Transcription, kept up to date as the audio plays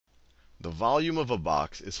the volume of a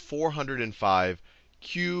box is 405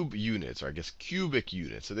 cube units, or I guess cubic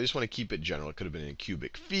units. So they just want to keep it general. It could have been in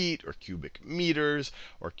cubic feet, or cubic meters,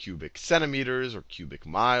 or cubic centimeters, or cubic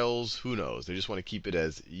miles. Who knows? They just want to keep it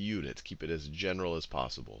as units, keep it as general as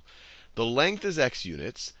possible. The length is x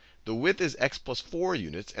units. The width is x plus 4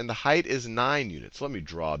 units. And the height is 9 units. Let me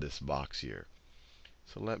draw this box here.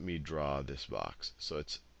 So let me draw this box. So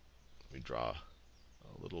let me draw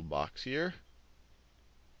a little box here.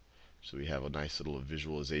 So we have a nice little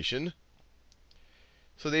visualization.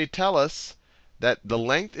 So they tell us that the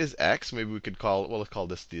length is x. Maybe we could call it, well, let's call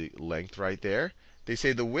this the length right there. They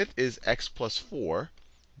say the width is x plus 4.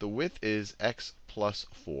 The width is x plus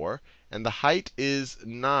 4. And the height is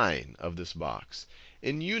 9 of this box.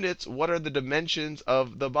 In units, what are the dimensions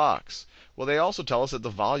of the box? Well, they also tell us that the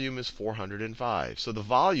volume is 405. So the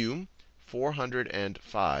volume,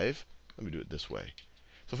 405, let me do it this way.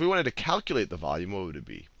 So if we wanted to calculate the volume, what would it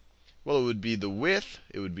be? Well, it would be the width,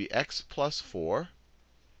 it would be x plus 4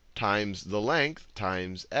 times the length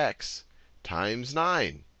times x times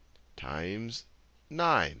 9 times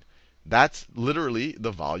 9. That's literally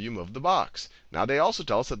the volume of the box. Now, they also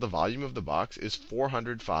tell us that the volume of the box is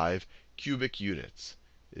 405 cubic units,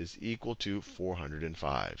 is equal to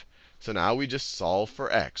 405. So now we just solve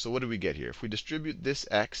for x. So what do we get here? If we distribute this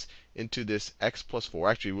x into this x plus 4,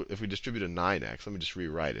 actually, if we distribute a 9x, let me just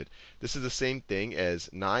rewrite it. This is the same thing as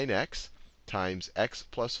 9x times x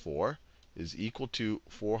plus 4 is equal to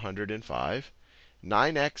 405.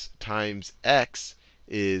 9x times x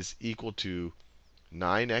is equal to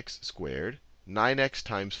 9x squared. 9x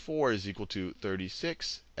times 4 is equal to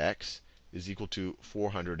 36x is equal to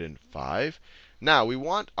 405. Now, we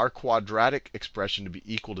want our quadratic expression to be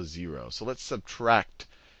equal to 0. So let's subtract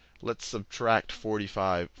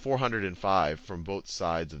 405 from both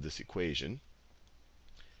sides of this equation.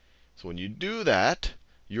 So when you do that,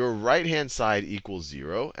 your right-hand side equals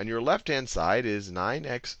 0, and your left-hand side is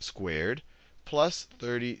 9x squared plus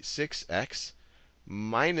 36x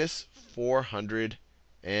minus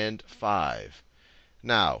 405.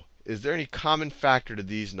 Now, is there any common factor to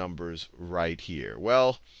these numbers right here?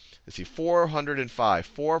 Well, let's see, 405.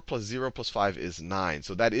 4 plus 0 plus 5 is 9.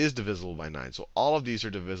 So that is divisible by 9. So all of these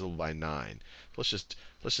are divisible by 9. Let's just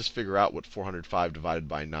figure out what 405 divided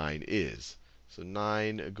by 9 is. So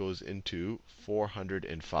 9 goes into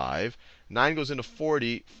 405. 9 goes into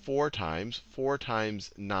 40 4 times. 4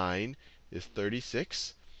 times 9 is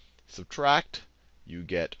 36. Subtract, you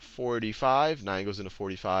get 45. 9 goes into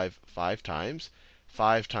 45 5 times.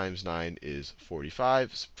 5 times 9 is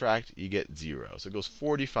 45. Subtract, you get 0. So it goes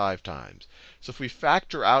 45 times. So if we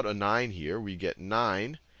factor out a 9 here, we get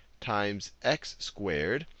 9 times x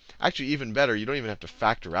squared. Actually, even better, you don't even have to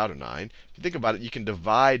factor out a 9. If you think about it, you can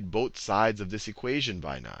divide both sides of this equation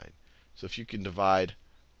by 9. So if you can divide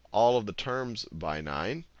all of the terms by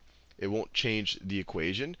 9, it won't change the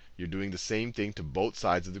equation. You're doing the same thing to both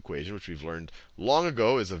sides of the equation, which we've learned long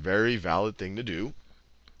ago is a very valid thing to do.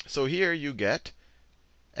 So here you get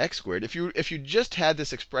x squared. If you just had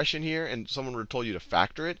this expression here and someone were told you to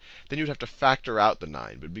factor it, then you'd have to factor out the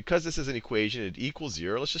 9. But because this is an equation, it equals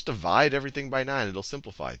 0, let's just divide everything by 9. It'll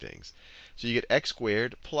simplify things. So you get x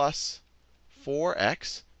squared plus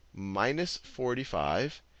 4x minus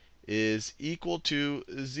 45 is equal to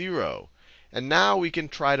 0. And now we can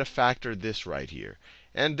try to factor this right here.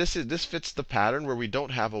 And this fits the pattern where we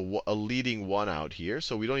don't have a leading 1 out here,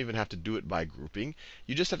 so we don't even have to do it by grouping.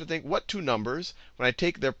 You just have to think, what two numbers, when I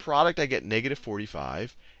take their product, I get negative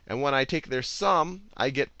 45. And when I take their sum, I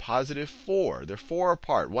get positive 4. They're 4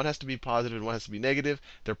 apart. One has to be positive and one has to be negative.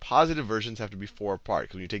 Their positive versions have to be 4 apart.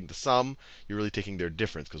 Because when you're taking the sum, you're really taking their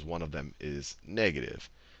difference, because one of them is negative.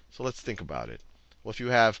 So let's think about it. Well, if you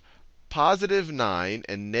have positive 9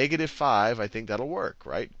 and negative 5, I think that'll work,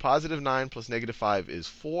 right? Positive 9 plus negative 5 is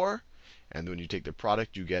 4. And when you take the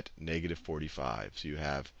product, you get negative 45. So you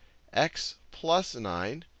have x plus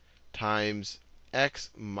 9 times x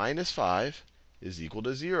minus 5 is equal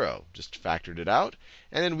to 0. Just factored it out.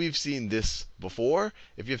 And then we've seen this before.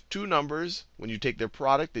 If you have two numbers, when you take their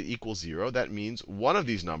product, they equal 0. That means one of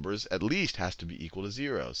these numbers at least has to be equal to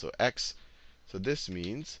 0. So this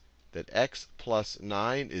means that x plus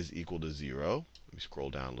 9 is equal to 0. Let me scroll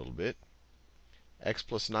down a little bit. X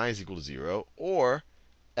plus 9 is equal to 0. Or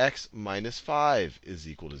x minus 5 is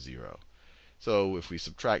equal to 0. So if we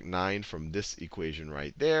subtract 9 from this equation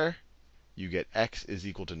right there, you get x is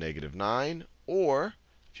equal to negative 9. Or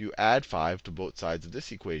if you add 5 to both sides of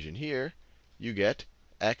this equation here, you get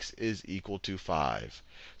x is equal to 5.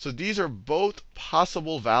 So these are both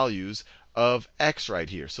possible values of x right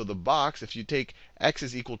here. So the box, if you take x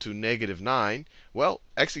is equal to negative 9, well,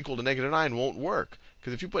 x equal to negative 9 won't work.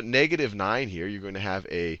 Because if you put negative 9 here, you're going to have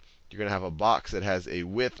a box that has a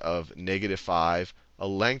width of negative 5, a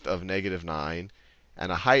length of negative 9,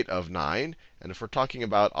 and a height of 9. And if we're talking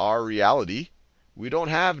about our reality, we don't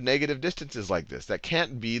have negative distances like this. That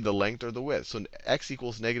can't be the length or the width. So x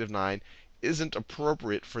equals negative 9 isn't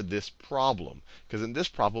appropriate for this problem. Because in this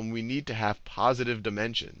problem, we need to have positive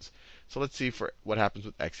dimensions. So let's see for what happens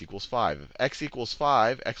with x equals 5. If x equals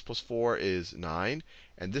 5, x plus 4 is 9.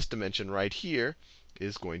 And this dimension right here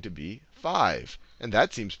is going to be 5. And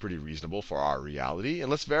that seems pretty reasonable for our reality. And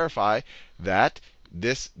let's verify that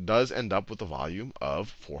this does end up with a volume of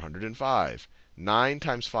 405. 9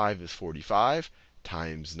 times 5 is 45,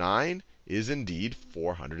 times 9 is indeed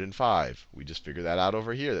 405. We just figured that out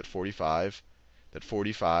over here, that 45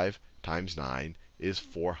 times 9 is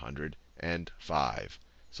 405.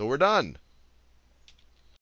 So we're done.